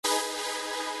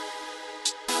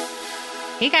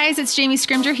Hey guys, it's Jamie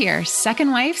Scrimger here,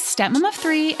 second wife, stepmom of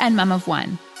 3, and mom of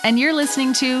 1. And you're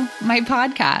listening to my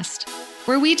podcast,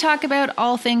 where we talk about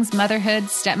all things motherhood,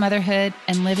 stepmotherhood,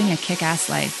 and living a kick-ass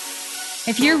life.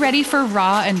 If you're ready for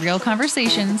raw and real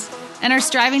conversations and are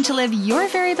striving to live your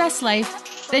very best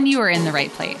life, then you are in the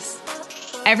right place.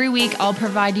 Every week, I'll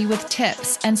provide you with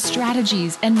tips and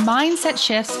strategies and mindset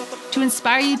shifts to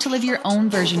inspire you to live your own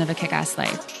version of a kick-ass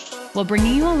life, while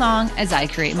bringing you along as I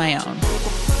create my own.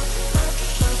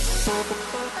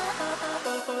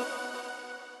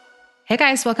 Hey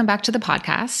guys, welcome back to the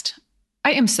podcast.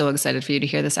 I am so excited for you to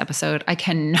hear this episode. I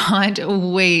cannot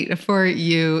wait for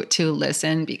you to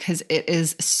listen because it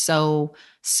is so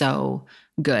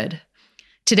good.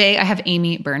 Today, I have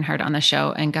Amy Bernhard on the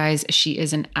show, and guys, she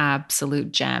is an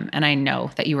absolute gem, and I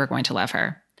know that you are going to love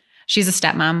her. She's a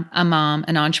stepmom, a mom,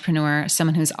 an entrepreneur,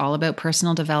 someone who's all about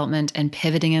personal development and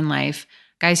pivoting in life.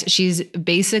 Guys, she's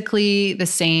basically the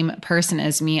same person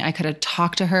as me. I could have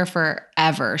talked to her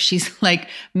forever. She's like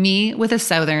me with a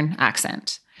Southern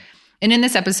accent. And in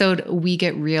this episode, we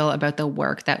get real about the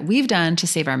work that we've done to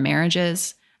save our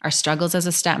marriages, our struggles as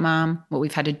a stepmom, what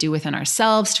we've had to do within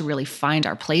ourselves to really find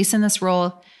our place in this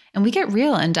role. And we get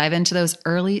real and dive into those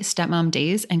early stepmom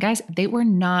days. And guys, they were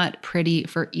not pretty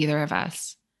for either of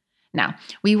us. Now,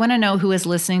 we want to know who is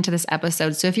listening to this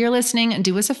episode. So if you're listening,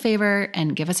 do us a favor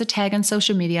and give us a tag on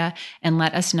social media and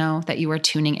let us know that you are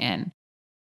tuning in.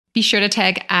 Be sure to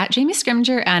tag at Jamie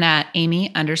Scrimger and at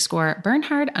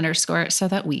Amy_Bernhard_ so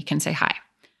that we can say hi.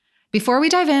 Before we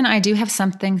dive in, I do have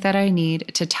something that I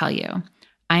need to tell you.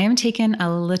 I am taking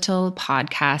a little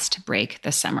podcast break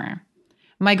this summer.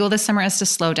 My goal this summer is to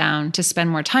slow down, to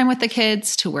spend more time with the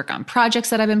kids, to work on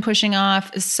projects that I've been pushing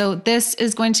off. So this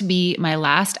is going to be my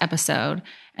last episode,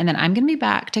 and then I'm going to be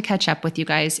back to catch up with you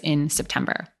guys in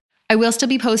September. I will still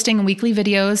be posting weekly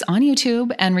videos on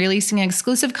YouTube and releasing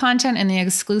exclusive content in the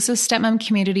exclusive stepmom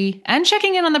community and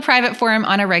checking in on the private forum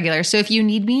on a regular. So if you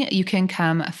need me, you can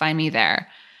come find me there.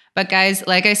 But guys,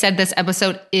 like I said, this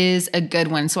episode is a good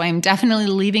one. So I'm definitely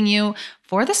leaving you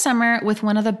for the summer with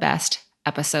one of the best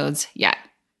episodes yet.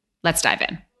 Let's dive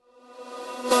in.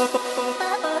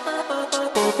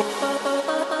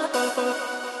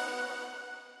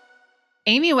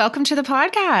 Amy, welcome to the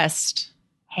podcast.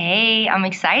 Hey, I'm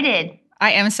excited.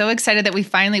 I am so excited that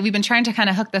we've been trying to kind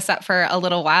of hook this up for a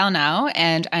little while now,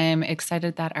 and I'm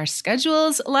excited that our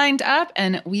schedules lined up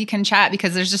and we can chat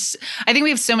because I think we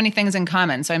have so many things in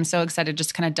common. So I'm so excited just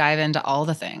to kind of dive into all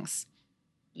the things.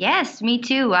 Yes, me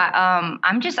too.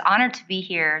 I'm just honored to be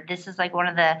here. This is like one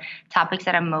of the topics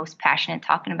that I'm most passionate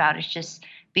talking about is just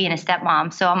being a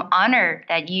stepmom. So I'm honored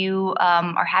that you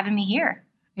are having me here.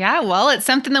 Yeah, well, it's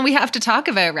something that we have to talk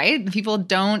about, right? People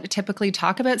don't typically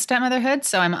talk about stepmotherhood,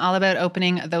 so I'm all about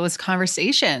opening those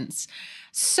conversations.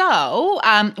 So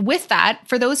with that,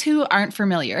 for those who aren't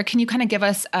familiar, can you kind of give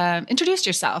us, introduce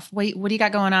yourself? What do you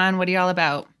got going on? What are you all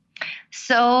about?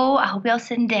 So I hope y'all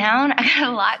sitting down. I got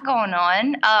a lot going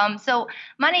on. So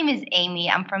my name is Amy.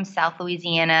 I'm from South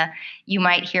Louisiana. You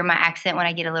might hear my accent when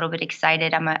I get a little bit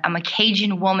excited. I'm a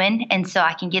Cajun woman, and so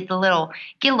I can get a little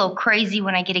crazy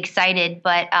when I get excited.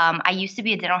 But I used to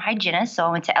be a dental hygienist, so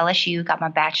I went to LSU, got my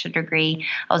bachelor's degree.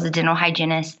 I was a dental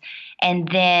hygienist. And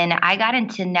then I got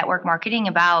into network marketing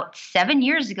about 7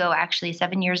 years ago,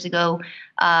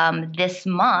 this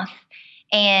month.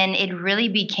 And it really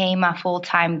became my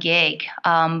full-time gig.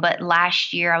 But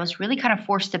last year, I was really kind of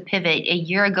forced to pivot. A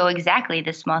year ago exactly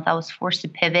this month, I was forced to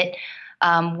pivot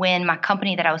when my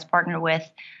company that I was partnered with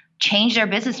changed their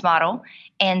business model.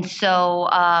 And so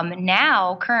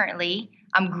now, currently,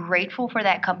 I'm grateful for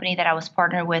that company that I was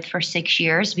partnered with for 6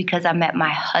 years because I met my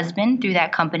husband through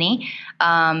that company.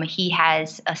 He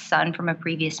has a son from a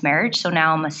previous marriage. So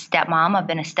now I'm a stepmom. I've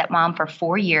been a stepmom for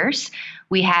 4 years.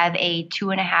 We have a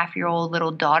 2.5-year-old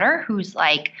little daughter who's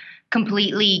like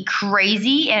completely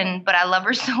crazy, but I love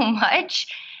her so much.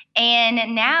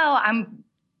 And now I'm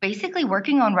basically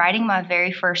working on writing my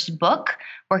very first book,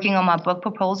 working on my book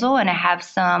proposal, and I have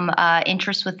some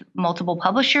interest with multiple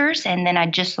publishers. And then I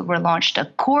just launched a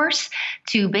course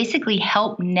to basically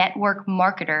help network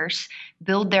marketers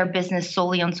build their business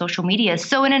solely on social media.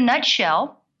 So in a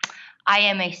nutshell, I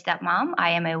am a stepmom,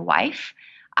 I am a wife,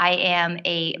 I am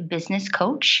a business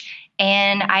coach,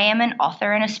 and I am an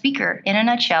author and a speaker. In a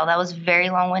nutshell, that was very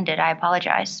long-winded. I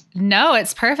apologize. No,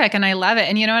 it's perfect. And I love it.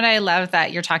 And you know what? I love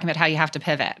that you're talking about how you have to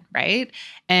pivot, right?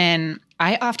 And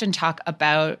I often talk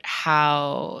about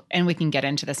how, and we can get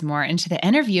into this more into the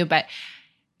interview, but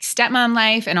stepmom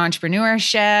life and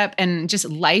entrepreneurship and just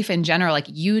life in general, like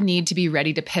you need to be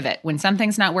ready to pivot when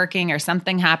something's not working or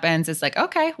something happens. It's like,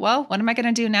 okay, well, what am I going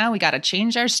to do now? We got to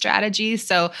change our strategy.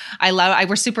 So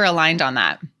we're super aligned on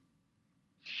that.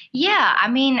 Yeah, I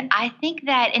mean, I think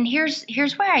that, and here's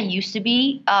where I used to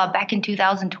be back in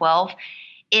 2012,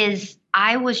 is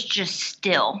I was just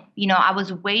still. I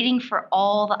was waiting for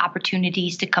all the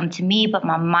opportunities to come to me, but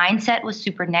my mindset was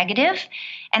super negative,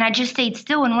 and I just stayed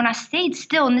still. And when I stayed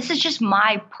still, and this is just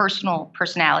my personal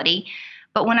personality,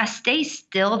 but when I stay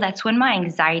still, that's when my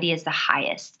anxiety is the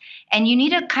highest. And you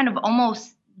need to kind of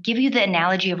almost give you the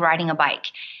analogy of riding a bike.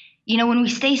 When we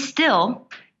stay still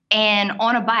and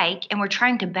on a bike and we're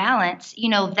trying to balance,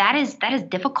 that is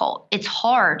difficult. It's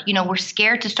hard. We're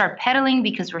scared to start pedaling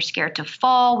because we're scared to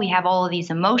fall. We have all of these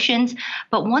emotions.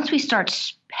 But once we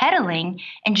start pedaling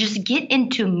and just get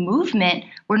into movement,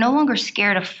 we're no longer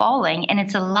scared of falling. And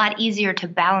it's a lot easier to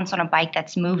balance on a bike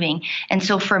that's moving. And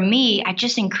so for me, I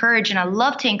just encourage, and I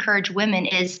love to encourage women,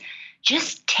 is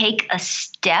just take a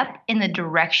step in the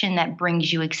direction that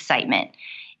brings you excitement.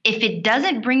 If it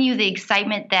doesn't bring you the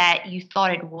excitement that you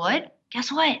thought it would,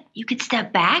 guess what? You could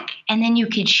step back and then you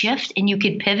could shift and you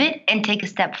could pivot and take a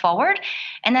step forward.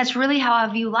 And that's really how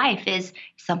I view life is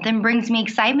something brings me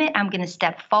excitement, I'm going to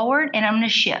step forward and I'm going to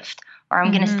shift or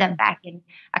I'm going to step back. And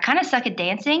I kind of suck at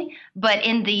dancing, but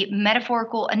in the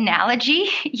metaphorical analogy,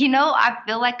 I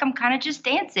feel like I'm kind of just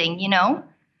dancing.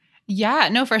 Yeah,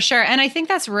 no, for sure. And I think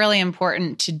that's really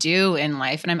important to do in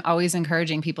life. And I'm always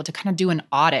encouraging people to kind of do an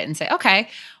audit and say, okay,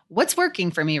 what's working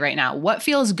for me right now? What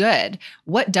feels good?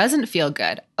 What doesn't feel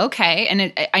good? Okay.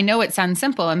 And I know it sounds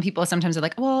simple and people sometimes are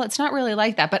like, well, it's not really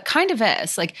like that, but kind of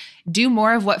is. Like do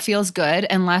more of what feels good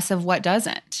and less of what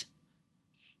doesn't.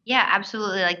 Yeah,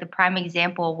 absolutely. Like the prime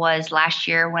example was last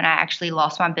year when I actually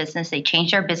lost my business. They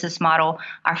changed our business model.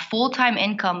 Our full-time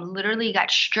income literally got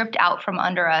stripped out from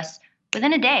under us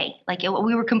within a day.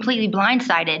 We were completely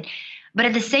blindsided. But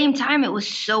at the same time, it was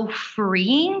so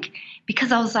freeing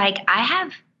because I was like, I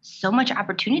have so much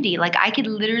opportunity. Like I could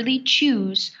literally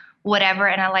choose whatever.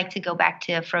 And I like to go back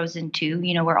to Frozen 2.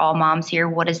 We're all moms here.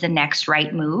 What is the next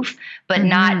right move? But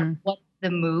not Mm-hmm. what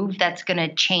the move that's going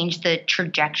to change the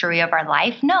trajectory of our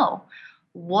life. No.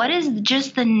 What is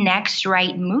just the next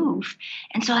right move?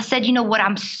 And so I said, what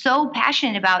I'm so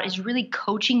passionate about is really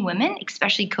coaching women,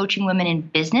 especially coaching women in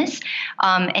business.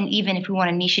 And even if we want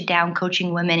to niche it down,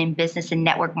 coaching women in business and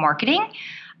network marketing.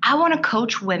 I want to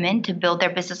coach women to build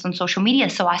their business on social media.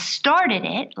 So I started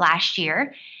it last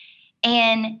year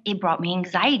and it brought me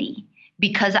anxiety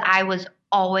because I was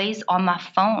always on my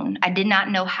phone. I did not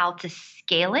know how to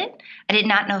scale it. I did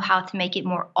not know how to make it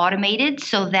more automated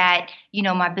so that,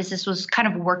 my business was kind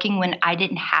of working when I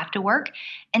didn't have to work.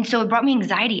 And so it brought me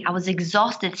anxiety. I was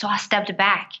exhausted. So I stepped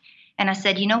back and I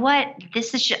said, you know what?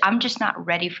 I'm just not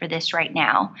ready for this right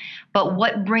now. But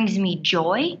what brings me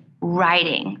joy?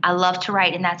 Writing. I love to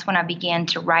write. And that's when I began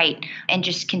to write and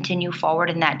just continue forward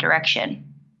in that direction.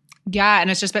 Yeah. And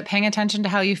it's just about paying attention to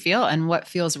how you feel and what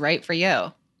feels right for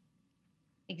you.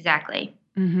 Exactly.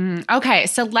 Mm-hmm. Okay.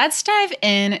 So let's dive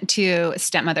into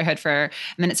stepmotherhood for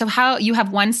a minute. So how you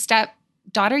have one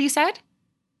stepdaughter, you said?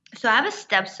 So I have a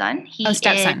stepson. Oh,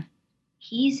 stepson.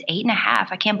 He's 8.5.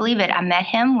 I can't believe it. I met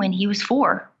him when he was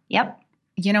 4. Yep.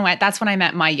 You know what? That's when I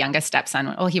met my youngest stepson.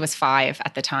 Well, he was 5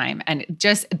 at the time. And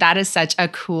just that is such a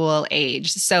cool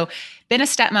age. So been a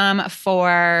stepmom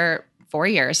for 4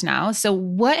 years now. So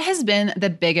what has been the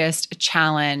biggest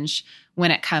challenge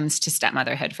when it comes to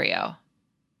stepmotherhood for you?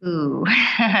 Ooh.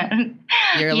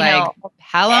 You're you like, know,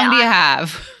 how long do you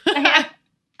have?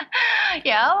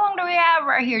 yeah, how long do we have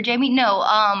right here, Jamie? No,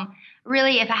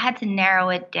 really, if I had to narrow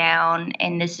it down,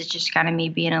 and this is just kind of me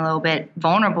being a little bit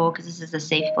vulnerable because this is a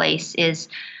safe place, is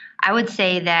I would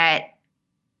say that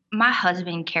my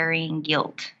husband carrying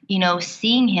guilt,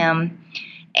 seeing him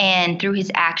and through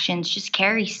his actions just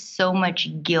carry so much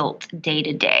guilt day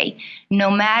to day.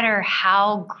 No matter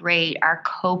how great our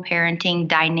co-parenting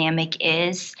dynamic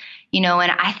is, and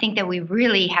I think that we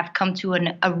really have come to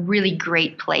a really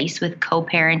great place with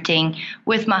co-parenting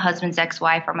with my husband's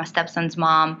ex-wife or my stepson's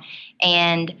mom.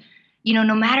 And,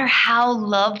 no matter how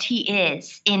loved he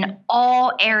is in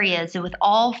all areas and with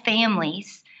all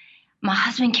families, my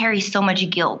husband carries so much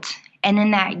guilt. And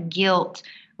then that guilt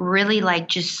really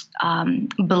just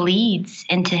bleeds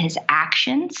into his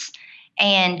actions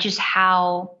and just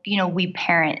how, we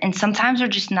parent. And sometimes we're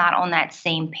just not on that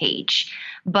same page.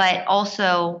 But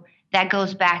also that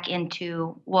goes back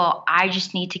into, well, I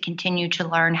just need to continue to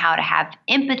learn how to have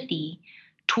empathy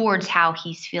towards how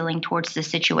he's feeling towards the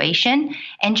situation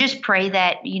and just pray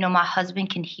that, my husband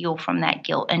can heal from that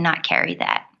guilt and not carry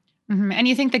that. And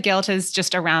you think the guilt is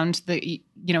just around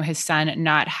his son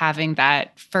not having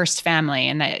that first family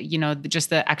and that, just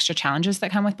the extra challenges that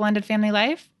come with blended family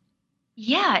life?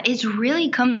 Yeah, it really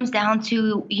comes down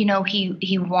to,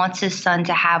 he wants his son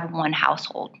to have one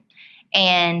household.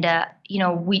 And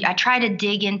I try to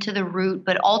dig into the root,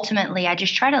 but ultimately I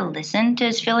just try to listen to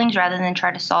his feelings rather than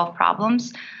try to solve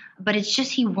problems. But it's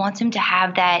just he wants him to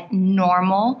have that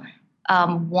normal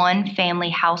one family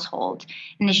household.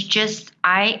 And it's just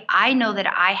I know that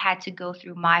I had to go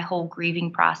through my whole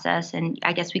grieving process, and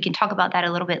I guess we can talk about that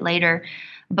a little bit later.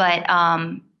 But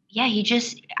yeah,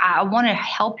 I want to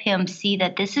help him see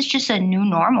that this is just a new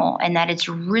normal and that it's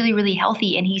really, really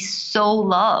healthy. And he's so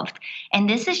loved. And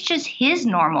this is just his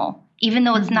normal, even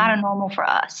though it's not a normal for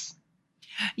us.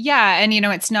 Yeah. And,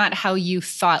 it's not how you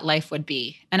thought life would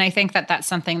be. And I think that that's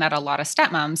something that a lot of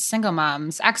stepmoms, single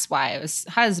moms, ex-wives,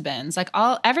 husbands, like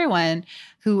everyone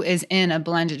who is in a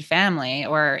blended family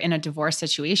or in a divorce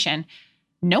situation,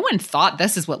 no one thought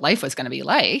this is what life was going to be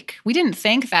like. We didn't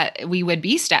think that we would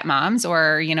be stepmoms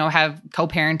or, have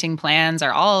co-parenting plans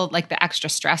or all like the extra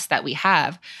stress that we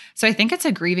have. So I think it's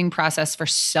a grieving process for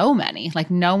so many. Like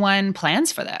no one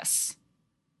plans for this.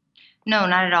 No,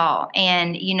 not at all.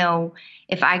 And,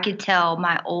 if I could tell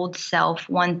my old self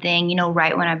one thing,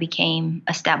 right when I became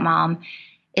a stepmom,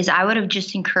 is I would have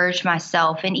just encouraged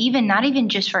myself, and even not even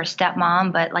just for a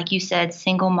stepmom, but like you said,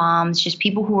 single moms, just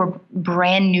people who are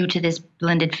brand new to this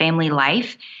blended family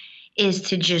life, is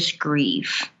to just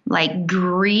grieve. Like,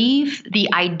 grieve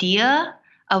the idea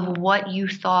of what you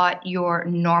thought your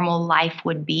normal life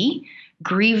would be,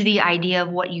 grieve the idea of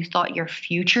what you thought your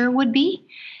future would be.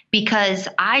 Because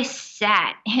I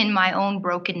sat in my own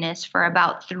brokenness for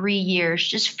about 3 years,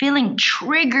 just feeling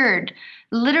triggered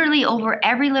literally over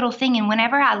every little thing. And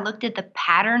whenever I looked at the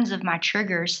patterns of my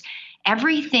triggers,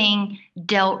 everything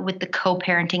dealt with the co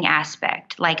parenting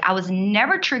aspect. Like, I was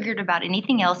never triggered about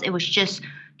anything else. It was just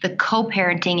the co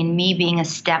parenting and me being a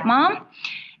stepmom.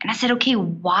 And I said, okay,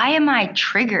 why am I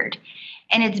triggered?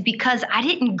 And it's because I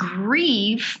didn't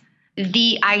grieve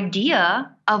the idea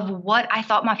of what I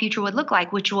thought my future would look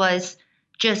like, which was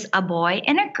just a boy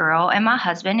and a girl and my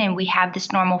husband, and we have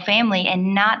this normal family,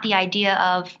 and not the idea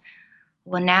of,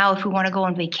 well, now if we want to go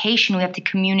on vacation, we have to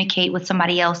communicate with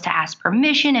somebody else to ask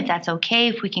permission if that's okay,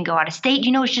 if we can go out of state.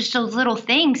 It's just those little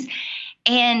things.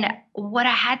 And what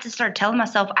I had to start telling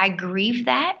myself, I grieved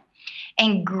that.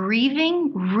 And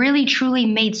grieving really, truly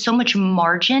made so much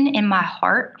margin in my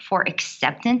heart for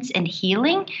acceptance and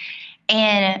healing.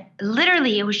 And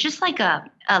literally, it was just like a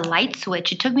light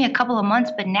switch. It took me a couple of months,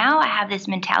 but now I have this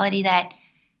mentality that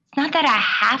it's not that I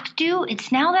have to, it's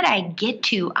now that I get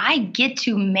to. I get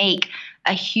to make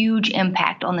a huge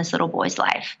impact on this little boy's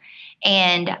life.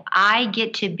 And I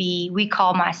get to be, we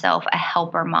call myself a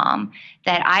helper mom,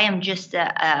 that I am just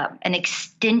an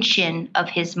extension of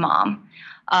his mom.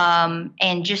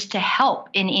 And just to help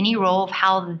in any role of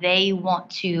how they want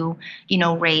to,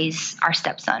 raise our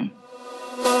stepson.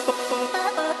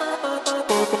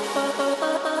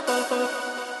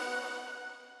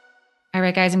 All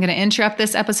right, guys, I'm going to interrupt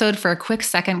this episode for a quick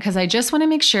second because I just want to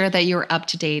make sure that you're up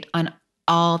to date on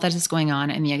all that is going on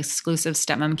in the exclusive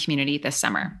Stepmom community this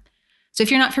summer. So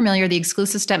if you're not familiar, the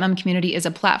exclusive Stepmom community is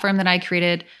a platform that I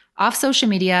created off social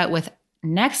media with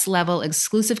next level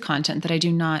exclusive content that I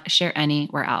do not share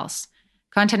anywhere else.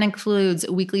 Content includes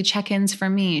weekly check-ins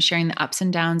from me, sharing the ups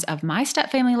and downs of my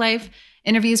stepfamily life,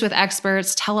 interviews with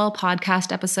experts, tell-all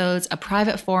podcast episodes, a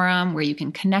private forum where you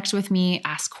can connect with me,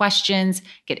 ask questions,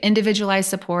 get individualized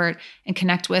support, and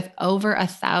connect with over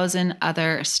 1,000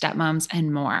 other stepmoms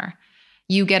and more.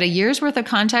 You get a year's worth of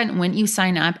content when you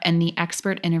sign up, and the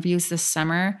expert interviews this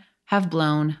summer have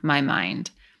blown my mind.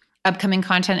 Upcoming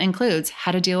content includes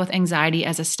how to deal with anxiety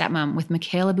as a stepmom with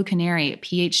Michaela Bucaneri,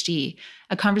 PhD,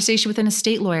 a conversation with an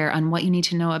estate lawyer on what you need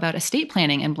to know about estate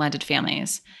planning in blended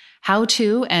families, how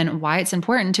to and why it's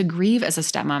important to grieve as a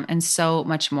stepmom, and so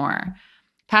much more.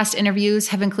 Past interviews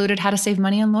have included how to save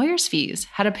money on lawyers' fees,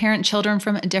 how to parent children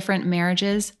from different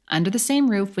marriages under the same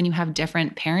roof when you have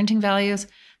different parenting values.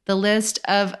 The list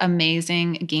of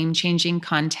amazing, game-changing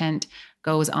content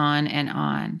goes on and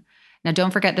on. Now,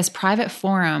 don't forget, this private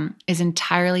forum is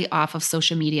entirely off of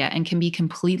social media and can be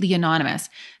completely anonymous.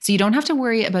 So you don't have to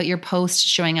worry about your post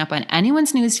showing up on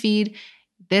anyone's newsfeed.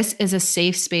 This is a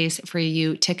safe space for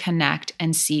you to connect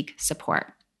and seek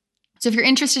support. So if you're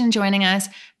interested in joining us,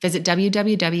 visit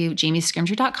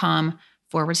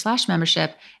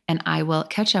www.jamiescrimger.com/membership, and I will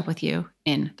catch up with you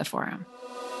in the forum.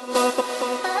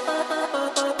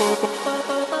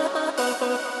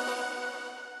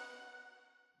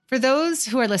 For those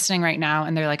who are listening right now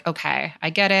and they're like, okay, I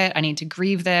get it. I need to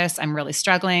grieve this. I'm really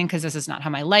struggling because this is not how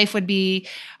my life would be,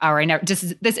 or I never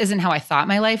just this isn't how I thought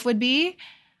my life would be.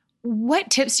 What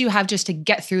tips do you have just to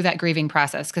get through that grieving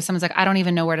process? Because someone's like, I don't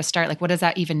even know where to start. Like, what does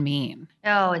that even mean?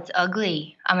 Oh, it's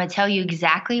ugly. I'm going to tell you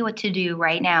exactly what to do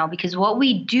right now because what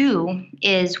we do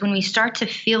is when we start to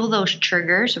feel those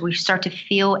triggers, or we start to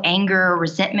feel anger or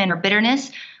resentment or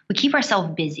bitterness, we keep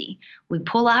ourselves busy. We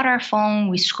pull out our phone,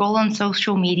 we scroll on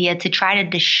social media to try to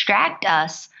distract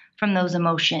us from those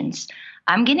emotions.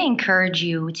 I'm going to encourage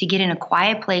you to get in a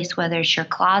quiet place, whether it's your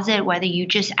closet, whether you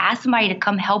just ask somebody to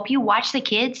come help you watch the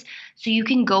kids so you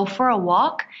can go for a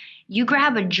walk. You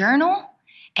grab a journal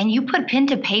and you put pen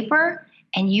to paper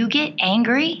and you get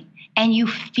angry and you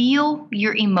feel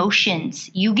your emotions.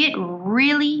 You get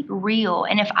really real.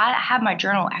 And if I have my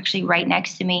journal actually right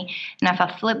next to me, and if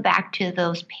I flip back to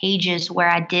those pages where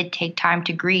I did take time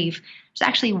to grieve, there's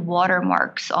actually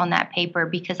watermarks on that paper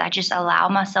because I just allow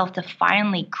myself to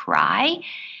finally cry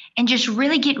and just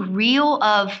really get real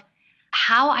of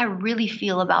how I really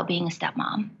feel about being a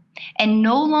stepmom and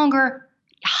no longer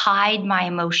hide my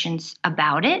emotions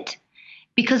about it.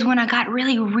 Because when I got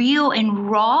really real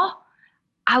and raw,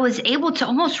 I was able to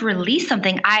almost release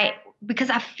something. Because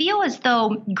I feel as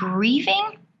though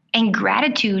grieving and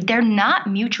gratitude, they're not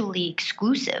mutually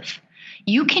exclusive.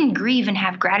 You can grieve and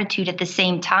have gratitude at the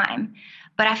same time.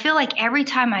 But I feel like every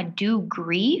time I do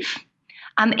grieve,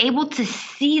 I'm able to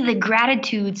see the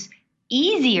gratitudes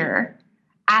easier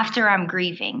after I'm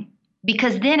grieving.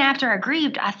 Because then after I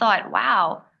grieved, I thought,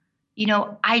 wow,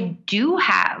 I do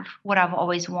have what I've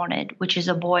always wanted, which is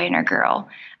a boy and a girl.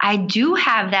 I do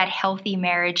have that healthy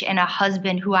marriage and a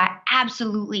husband who I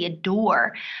absolutely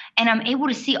adore. And I'm able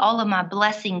to see all of my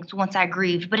blessings once I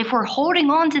grieve. But if we're holding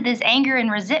on to this anger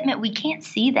and resentment, we can't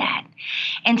see that.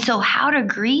 And so, how to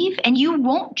grieve, and you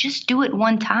won't just do it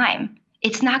one time.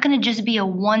 It's not going to just be a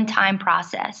one time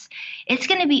process. It's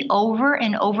going to be over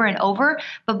and over and over.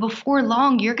 But before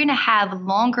long, you're going to have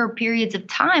longer periods of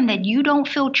time that you don't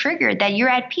feel triggered, that you're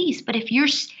at peace. But if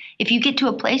you get to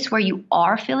a place where you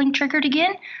are feeling triggered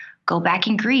again, go back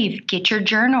and grieve. Get your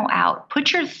journal out.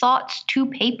 Put your thoughts to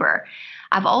paper.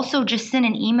 I've also just sent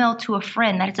an email to a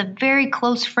friend that it's a very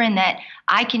close friend that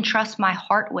I can trust my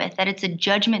heart with, that it's a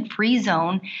judgment-free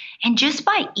zone. And just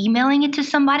by emailing it to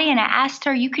somebody, and I asked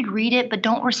her, you could read it, but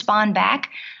don't respond back.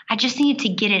 I just needed to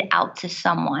get it out to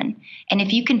someone. And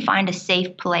if you can find a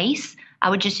safe place, I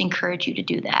would just encourage you to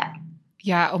do that.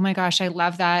 Yeah. Oh my gosh. I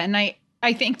love that. And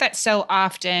I think that so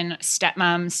often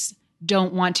stepmoms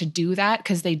don't want to do that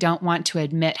because they don't want to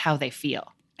admit how they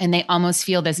feel. And they almost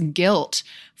feel this guilt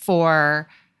for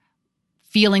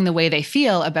feeling the way they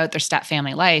feel about their step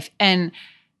family life. And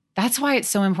that's why it's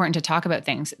so important to talk about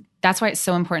things. That's why it's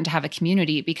so important to have a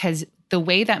community, because the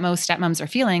way that most stepmoms are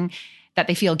feeling, that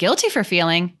they feel guilty for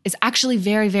feeling, is actually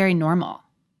very, very normal.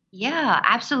 Yeah,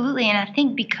 absolutely. And I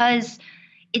think because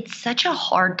it's such a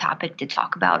hard topic to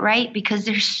talk about, right? Because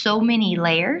there's so many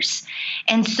layers.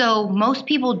 And so most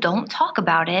people don't talk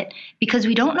about it because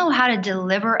we don't know how to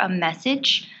deliver a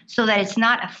message so that it's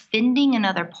not offending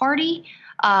another party.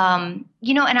 And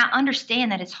I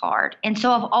understand that it's hard. And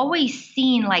so I've always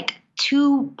seen like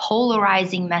two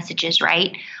polarizing messages,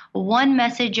 right? One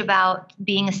message about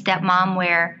being a stepmom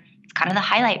where it's kind of the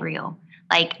highlight reel.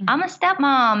 Like, I'm a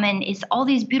stepmom and it's all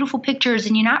these beautiful pictures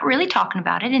and you're not really talking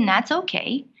about it, and that's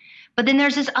okay. But then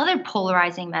there's this other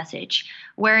polarizing message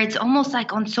where it's almost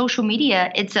like on social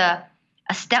media, it's a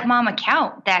stepmom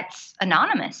account that's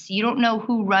anonymous. You don't know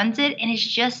who runs it, and it's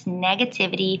just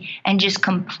negativity and just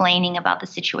complaining about the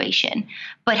situation.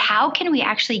 But how can we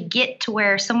actually get to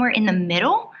where somewhere in the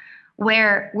middle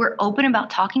where we're open about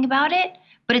talking about it,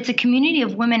 but it's a community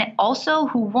of women also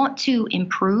who want to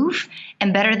improve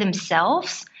and better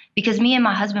themselves? Because me and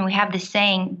my husband, we have this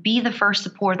saying, be the first to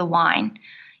pour the wine.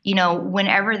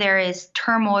 Whenever there is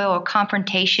turmoil or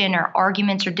confrontation or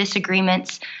arguments or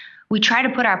disagreements, we try to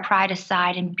put our pride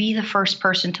aside and be the first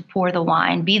person to pour the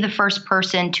wine, be the first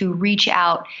person to reach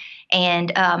out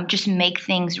and just make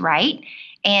things right.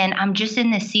 And I'm just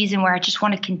in this season where I just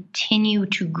want to continue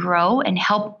to grow and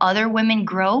help other women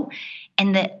grow.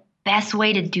 And the best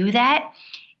way to do that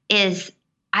is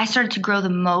I started to grow the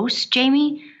most,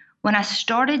 Jamie, when I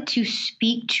started to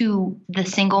speak to the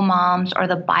single moms or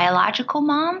the biological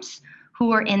moms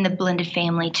who are in the blended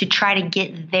family to try to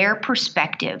get their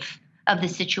perspective of the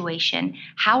situation.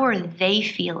 How are they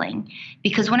feeling?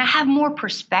 Because when I have more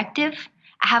perspective,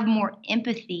 I have more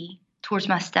empathy towards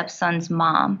my stepson's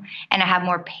mom, and I have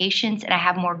more patience and I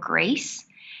have more grace.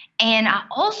 And I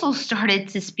also started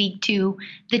to speak to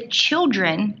the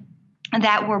children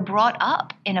that were brought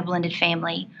up in a blended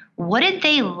family what did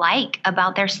they like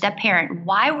about their step parent?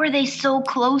 Why were they so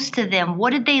close to them? What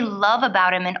did they love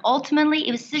about him? And ultimately,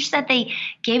 it was just that they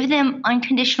gave them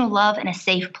unconditional love and a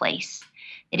safe place.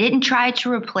 They didn't try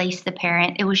to replace the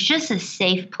parent. It was just a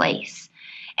safe place.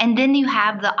 And then you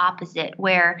have the opposite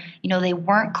where, they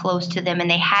weren't close to them and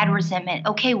they had resentment.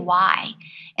 Okay, why?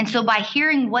 And so by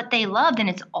hearing what they loved, and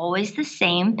it's always the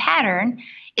same pattern,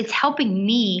 it's helping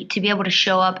me to be able to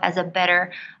show up as a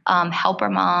better helper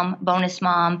mom, bonus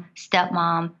mom,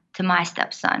 stepmom to my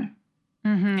stepson.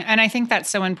 And I think that's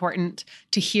so important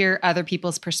to hear other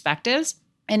people's perspectives.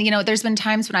 And, there's been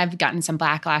times when I've gotten some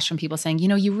backlash from people saying,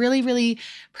 you really, really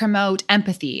promote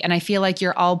empathy. And I feel like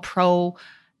you're all pro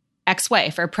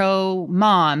ex-wife or pro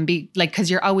mom, because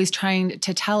you're always trying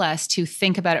to tell us to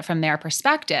think about it from their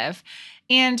perspective.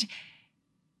 And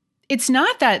it's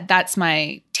not that that's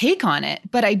my take on it,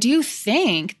 but I do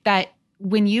think that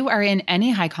when you are in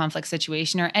any high conflict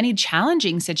situation or any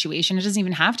challenging situation, it doesn't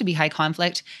even have to be high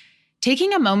conflict,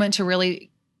 taking a moment to really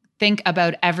think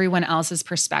about everyone else's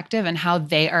perspective and how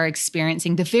they are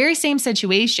experiencing the very same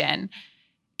situation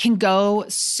can go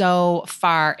so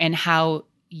far in how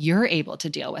you're able to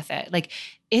deal with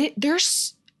it.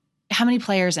 There's how many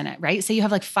players in it, right? Say you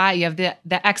have 5, you have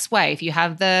the ex-wife, you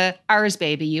have the ours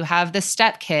baby, you have the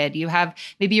step kid, you have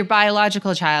maybe your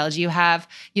biological child, you have,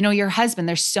 your husband.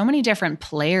 There's so many different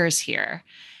players here.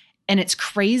 And it's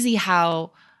crazy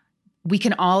how we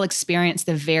can all experience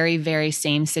the very, very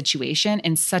same situation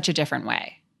in such a different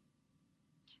way.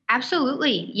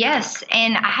 Absolutely. Yes.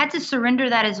 And I had to surrender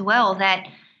that as well, that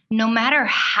no matter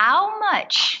how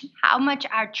much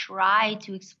I try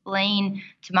to explain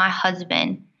to my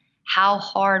husband how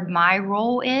hard my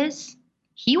role is,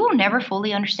 he will never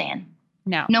fully understand.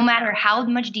 No. No matter how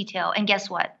much detail. And guess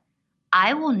what?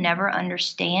 I will never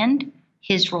understand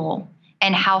his role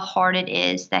and how hard it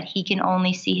is that he can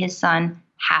only see his son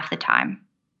half the time.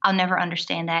 I'll never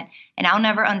understand that. And I'll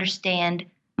never understand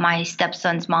my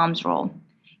stepson's mom's role.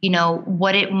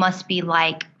 What it must be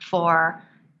like for,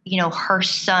 her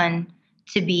son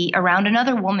to be around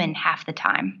another woman half the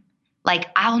time.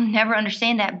 I'll never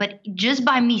understand that. But just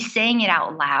by me saying it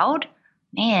out loud,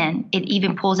 man, it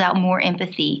even pulls out more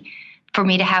empathy for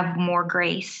me to have more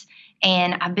grace.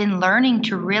 And I've been learning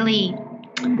to really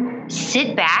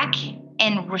sit back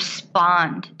and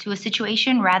respond to a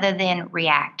situation rather than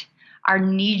react. Our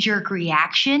knee-jerk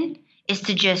reaction is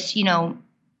to just,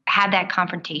 have that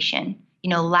confrontation,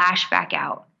 lash back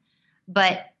out.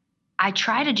 But I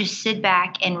try to just sit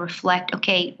back and reflect,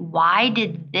 okay, why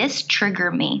did this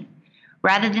trigger me?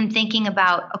 Rather than thinking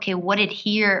about, okay, what did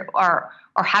he or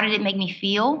how did it make me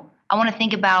feel? I want to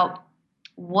think about,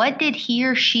 what did he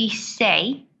or she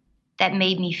say that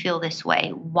made me feel this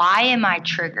way? Why am I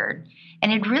triggered?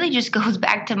 And it really just goes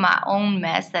back to my own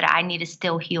mess that I need to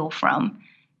still heal from.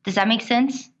 Does that make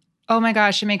sense? Oh my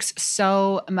gosh, it makes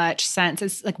so much sense.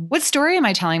 It's what story am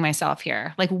I telling myself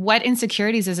here? What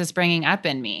insecurities is this bringing up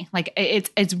in me?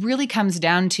 It really comes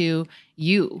down to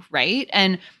you, right?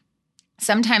 And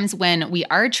sometimes when we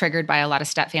are triggered by a lot of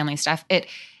step family stuff,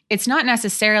 it's not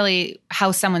necessarily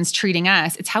how someone's treating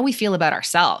us, it's how we feel about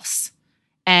ourselves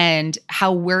and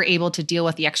how we're able to deal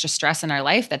with the extra stress in our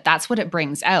life, that's what it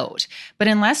brings out. But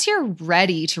unless you're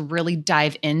ready to really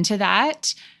dive into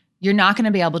that, you're not going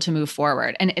to be able to move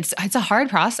forward. And it's a hard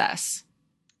process.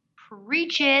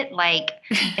 Preach it.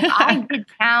 If I get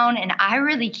down and I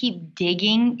really keep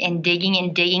digging and digging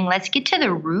and digging, let's get to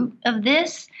the root of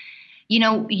this.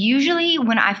 Usually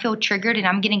when I feel triggered and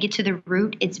I'm going to get to the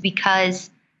root, it's because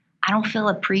I don't feel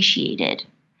appreciated.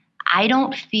 I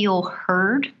don't feel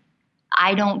heard.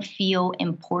 I don't feel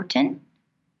important.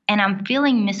 And I'm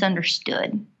feeling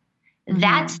misunderstood. Mm-hmm.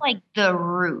 That's the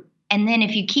root. And then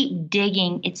if you keep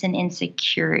digging, it's an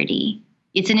insecurity.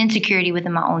 It's an insecurity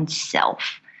within my own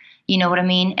self. You know what I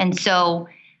mean? And so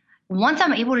once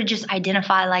I'm able to just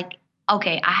identify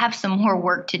okay, I have some more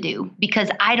work to do because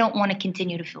I don't want to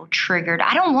continue to feel triggered.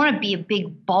 I don't want to be a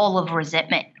big ball of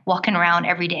resentment walking around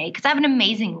every day because I have an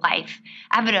amazing life.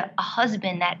 I have a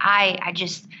husband that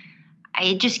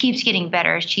it just keeps getting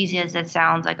better. As cheesy as that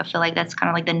sounds, I feel like that's kind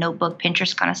of like the Notebook,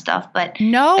 Pinterest kind of stuff. But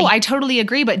no, I totally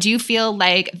agree. But do you feel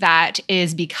like that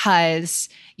is because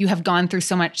you have gone through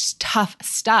so much tough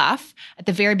stuff at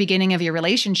the very beginning of your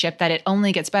relationship that it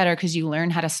only gets better because you learn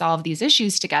how to solve these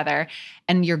issues together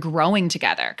and you're growing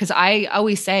together? Because I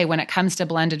always say when it comes to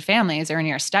blended families or when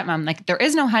you're a stepmom, there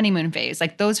is no honeymoon phase.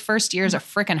 Those first years are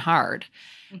freaking hard.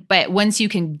 But once you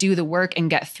can do the work and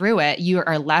get through it, you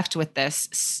are left with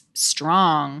this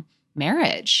strong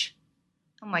marriage.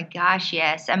 Oh my gosh,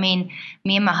 yes. I mean,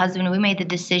 me and my husband, we made the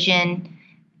decision,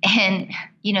 and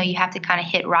you have to kind of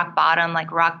hit rock bottom.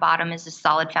 Like rock bottom is a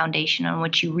solid foundation on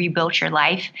which you rebuilt your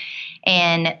life.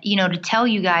 And, to tell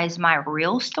you guys my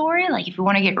real story, like if you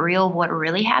want to get real of what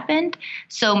really happened.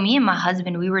 So me and my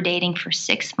husband, we were dating for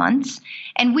 6 months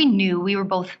and we knew we were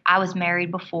both, I was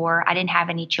married before. I didn't have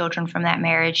any children from that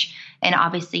marriage. And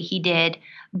obviously he did.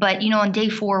 But, on day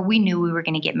 4, we knew we were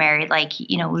going to get married. Like,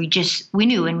 we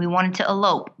knew and we wanted to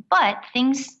elope. But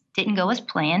things didn't go as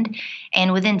planned.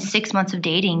 And within 6 months of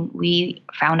dating, we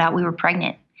found out we were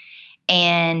pregnant.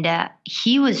 And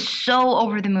he was so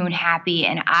over the moon happy.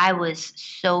 And I was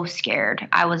so scared.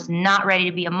 I was not ready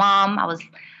to be a mom. I was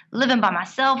living by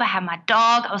myself. I had my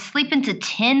dog. I was sleeping to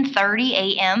 10:30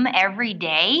 a.m. every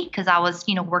day because I was,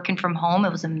 working from home.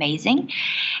 It was amazing.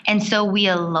 And so we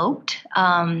eloped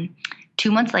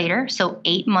 2 months later. So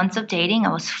 8 months of dating.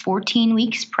 I was 14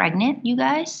 weeks pregnant, you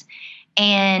guys.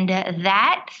 And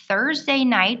that Thursday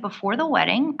night before the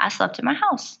wedding, I slept at my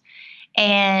house.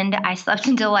 And I slept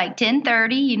until like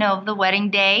 10:30, of the wedding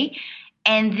day.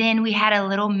 And then we had a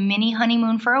little mini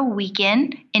honeymoon for a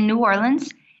weekend in New Orleans.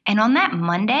 And on that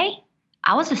Monday,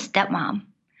 I was a stepmom.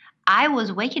 I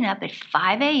was waking up at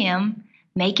 5 a.m.,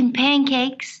 making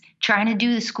pancakes, trying to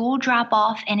do the school drop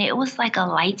off. And it was like a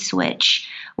light switch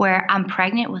where I'm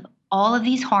pregnant with all of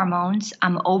these hormones.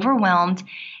 I'm overwhelmed.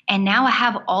 And now I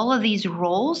have all of these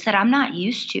roles that I'm not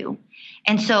used to.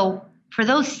 And so for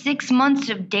those 6 months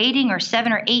of dating or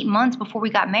 7 or 8 months before we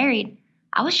got married,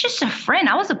 I was just a friend.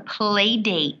 I was a play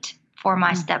date for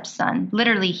my stepson.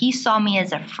 Literally, he saw me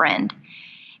as a friend.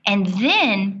 And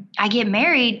then I get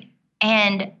married,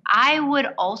 and I would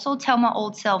also tell my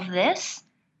old self this: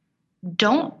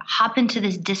 don't hop into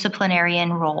this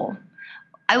disciplinarian role.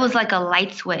 I was like a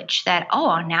light switch that,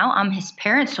 oh, now I'm his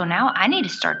parent. So now I need to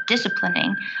start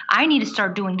disciplining. I need to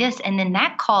start doing this. And then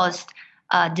that caused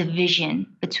division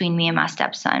between me and my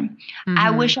stepson.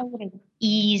 I wish I would have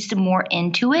eased more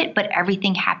into it, but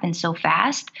everything happened so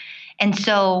fast. And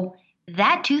so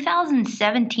that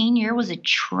 2017 year was a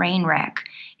train wreck.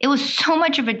 It was so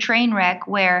much of a train wreck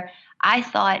where I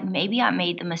thought maybe I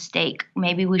made the mistake.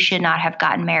 Maybe we should not have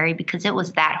gotten married because it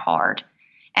was that hard.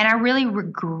 And I really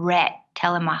regret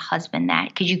telling my husband that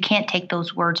because you can't take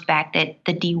those words back, that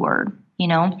the D word,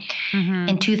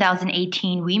 In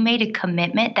 2018, we made a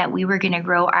commitment that we were going to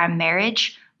grow our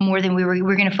marriage more than we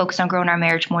were going to focus on growing our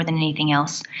marriage more than anything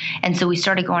else. And so we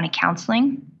started going to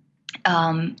counseling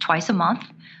twice a month.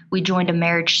 We joined a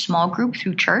marriage small group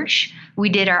through church. We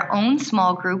did our own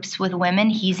small groups with women.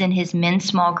 He's in his men's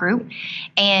small group.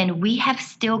 And we have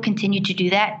still continued to do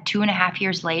that 2.5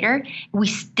 years later. We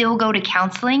still go to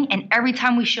counseling. And every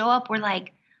time we show up, we're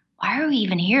like, why are we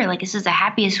even here? Like, this is the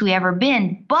happiest we ever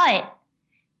been. But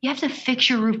you have to fix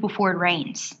your roof before it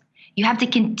rains. You have to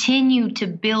continue to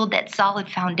build that solid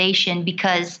foundation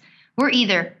because we're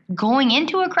either going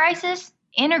into a crisis,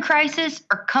 in a crisis,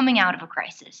 or coming out of a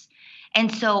crisis. And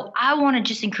so I want to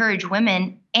just encourage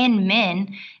women and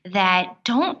men that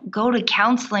don't go to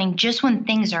counseling just when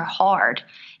things are hard.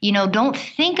 Don't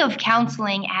think of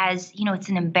counseling as, it's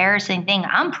an embarrassing thing.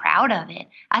 I'm proud of it.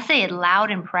 I say it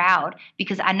loud and proud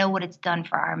because I know what it's done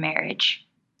for our marriage.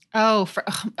 Oh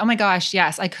my gosh.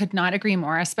 Yes. I could not agree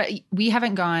more. But we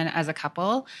haven't gone as a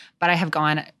couple, but I have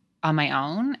gone on my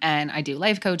own and I do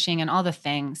life coaching and all the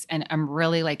things. And I'm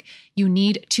really like, you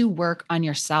need to work on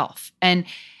yourself and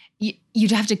you'd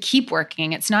have to keep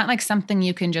working. It's not like something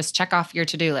you can just check off your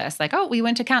to-do list. Like, oh, we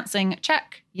went to counseling,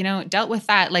 check, dealt with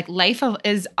that. Like life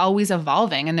is always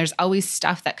evolving and there's always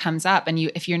stuff that comes up. And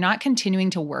if you're not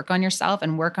continuing to work on yourself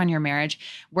and work on your marriage,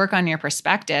 work on your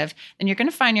perspective, then you're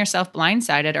going to find yourself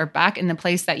blindsided or back in the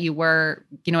place that you were,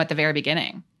 at the very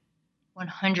beginning.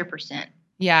 100%.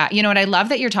 Yeah. You know what? I love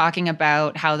that you're talking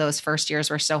about how those first years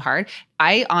were so hard.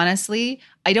 I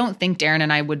don't think Darren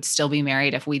and I would still be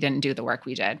married if we didn't do the work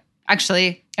we did.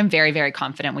 Actually, I'm very, very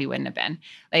confident we wouldn't have been.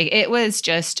 Like, it was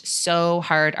just so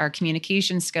hard. Our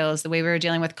communication skills, the way we were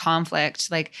dealing with conflict,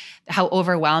 like how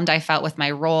overwhelmed I felt with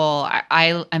my role.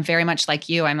 I'm very much like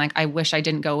you. I'm like, I wish I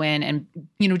didn't go in and,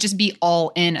 just be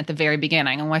all in at the very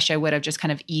beginning. I wish I would have just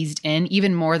kind of eased in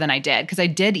even more than I did, because I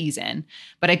did ease in,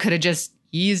 but I could have just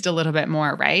eased a little bit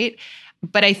more, right?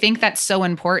 But I think that's so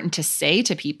important to say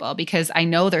to people because I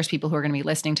know there's people who are going to be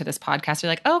listening to this podcast.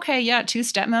 They're like, okay, yeah, 2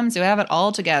 stepmoms who have it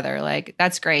all together. Like,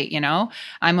 that's great.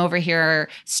 I'm over here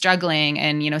struggling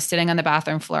and, sitting on the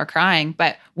bathroom floor crying,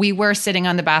 but we were sitting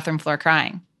on the bathroom floor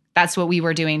crying. That's what we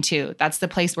were doing too. That's the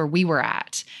place where we were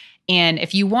at. And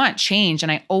if you want change,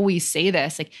 and I always say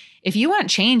this, like, if you want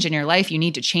change in your life, you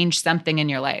need to change something in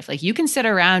your life. Like, you can sit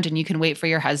around and you can wait for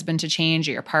your husband to change,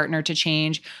 or your partner to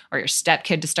change, or your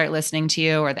stepkid to start listening to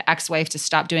you, or the ex-wife to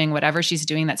stop doing whatever she's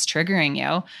doing that's triggering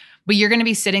you. But you're going to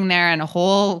be sitting there in a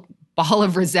whole ball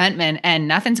of resentment, and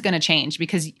nothing's going to change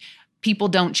because people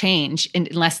don't change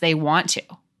unless they want to.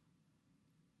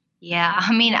 Yeah,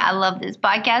 I mean, I love this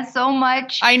podcast so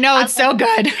much. I know, it's so good.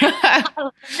 I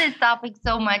love this topic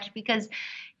so much because,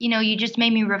 you just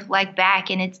made me reflect back,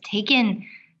 and it's taken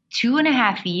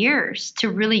 2.5 years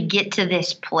to really get to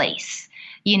this place.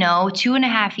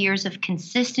 2.5 years of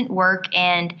consistent work.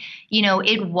 And,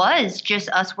 it was just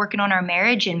us working on our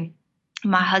marriage. And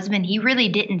my husband, he really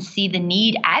didn't see the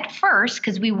need at first,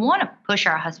 because we want to push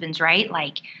our husbands, right?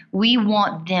 Like, we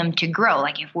want them to grow.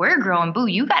 Like, if we're growing, boo,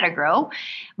 you got to grow.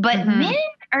 But men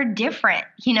are different,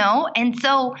 And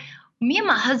so me and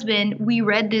my husband, we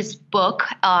read this book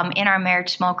in our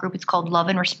marriage small group. It's called Love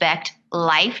and Respect.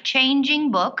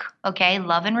 Life-changing book, okay?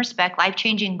 Love and Respect,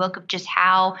 life-changing book of just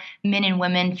how men and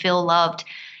women feel loved.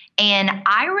 And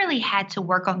I really had to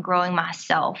work on growing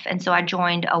myself. And so I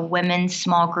joined a women's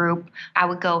small group. I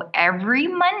would go every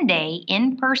Monday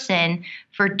in person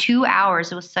for 2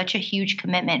 hours. It was such a huge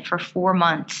commitment for 4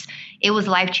 months. It was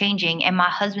life-changing. And my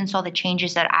husband saw the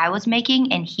changes that I was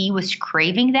making, and he was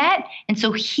craving that. And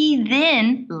so he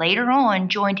then later on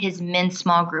joined his men's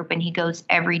small group, and he goes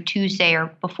every Tuesday, or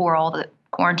before all the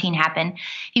quarantine happened.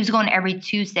 He was going every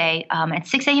Tuesday at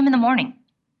 6 a.m. in the morning.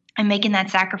 And making that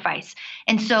sacrifice.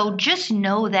 And so just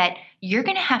know that you're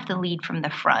going to have to lead from the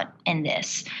front in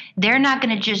this. They're not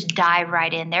going to just dive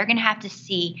right in. They're going to have to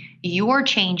see your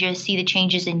changes, see the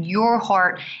changes in your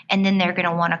heart, and then they're going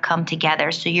to want to come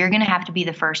together. So you're going to have to be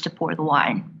the first to pour the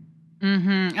wine.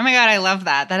 Mm-hmm. Oh my God, I love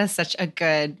that. That is such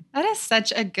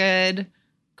a good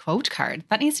quote card.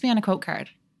 That needs to be on a quote card.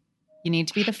 You need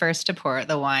to be the first to pour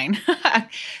the wine.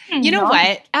 You know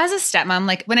what? As a stepmom,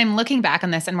 like, when I'm looking back on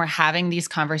this and we're having these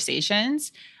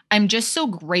conversations, I'm just so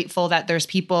grateful that there's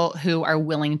people who are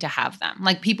willing to have them.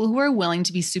 Like, people who are willing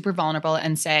to be super vulnerable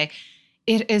and say,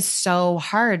 it is so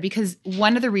hard. Because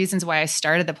one of the reasons why I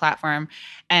started the platform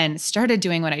and started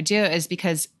doing what I do is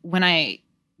because when I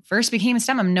first became a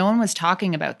stepmom, no one was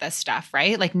talking about this stuff,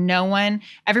 right? Like,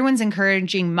 everyone's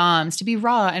encouraging moms to be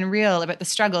raw and real about the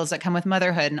struggles that come with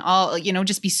motherhood, and all,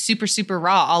 just be super, super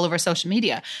raw all over social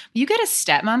media. But you get a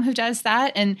stepmom who does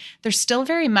that, and there's still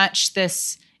very much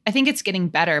this, I think it's getting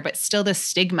better, but still this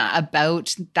stigma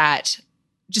about that,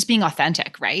 just being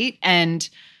authentic, right? And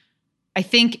I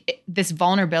think this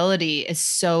vulnerability is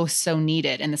so, so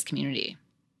needed in this community.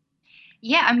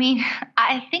 Yeah, I mean,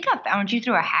 I think I found you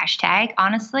through a hashtag.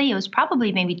 Honestly, it was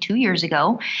probably maybe 2 years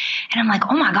ago. And I'm like,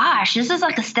 oh my gosh, this is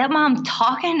like a stepmom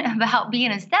talking about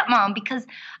being a stepmom, because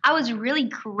I was really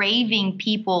craving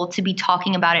people to be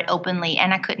talking about it openly,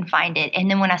 and I couldn't find it. And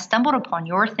then when I stumbled upon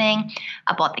your thing,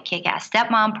 I bought the Kick-Ass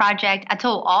Stepmom Project. I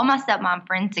told all my stepmom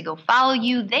friends to go follow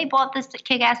you. They bought this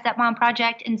Kick-Ass Stepmom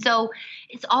Project. And so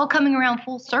it's all coming around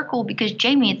full circle, because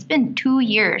Jamie, it's been 2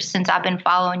 years since I've been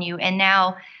following you. And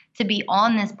now to be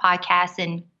on this podcast,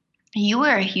 and you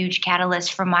were a huge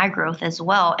catalyst for my growth as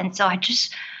well. And so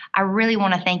I really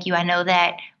want to thank you. I know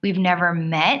that we've never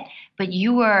met, but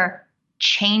you were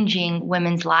changing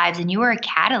women's lives, and you were a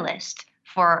catalyst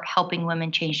for helping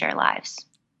women change their lives.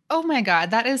 Oh my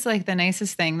God, that is like the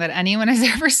nicest thing that anyone has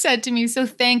ever said to me. So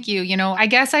thank you. I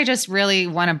guess I just really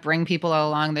want to bring people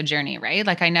along the journey, right?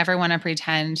 Like, I never want to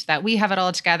pretend that we have it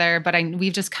all together, but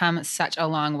we've just come such a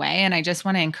long way. And I just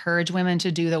want to encourage women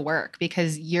to do the work,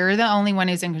 because you're the only one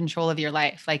who's in control of your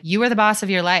life. Like, you are the boss of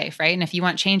your life, right? And if you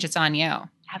want change, it's on you.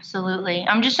 Absolutely.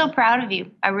 I'm just so proud of you.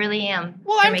 I really am.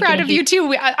 Well, I'm proud of you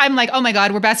too. I'm like, oh my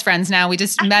God, we're best friends now. We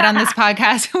just met on this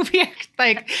podcast. We're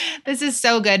like, this is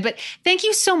so good. But thank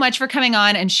you so much for coming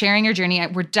on and sharing your journey.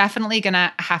 We're definitely going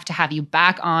to have you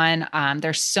back on.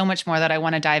 There's so much more that I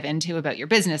want to dive into about your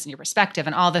business and your perspective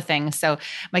and all the things. So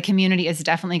my community is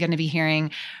definitely going to be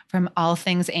hearing from all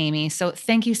things Amy. So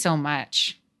thank you so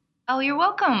much. Oh, you're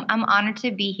welcome. I'm honored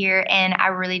to be here. And I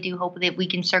really do hope that we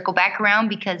can circle back around,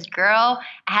 because, girl,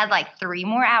 I had like 3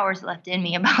 more hours left in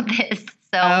me about this.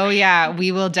 So, oh, yeah,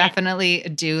 we will definitely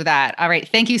do that. All right.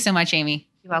 Thank you so much, Amy.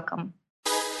 You're welcome.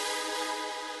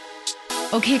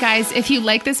 Okay, guys, if you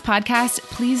like this podcast,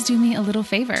 please do me a little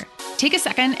favor. Take a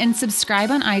second and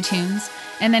subscribe on iTunes,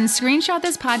 and then screenshot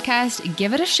this podcast,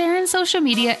 give it a share in social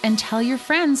media, and tell your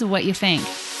friends what you think.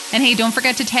 And hey, don't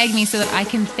forget to tag me so that I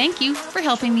can thank you for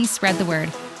helping me spread the word.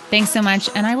 Thanks so much,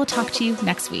 and I will talk to you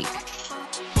next week.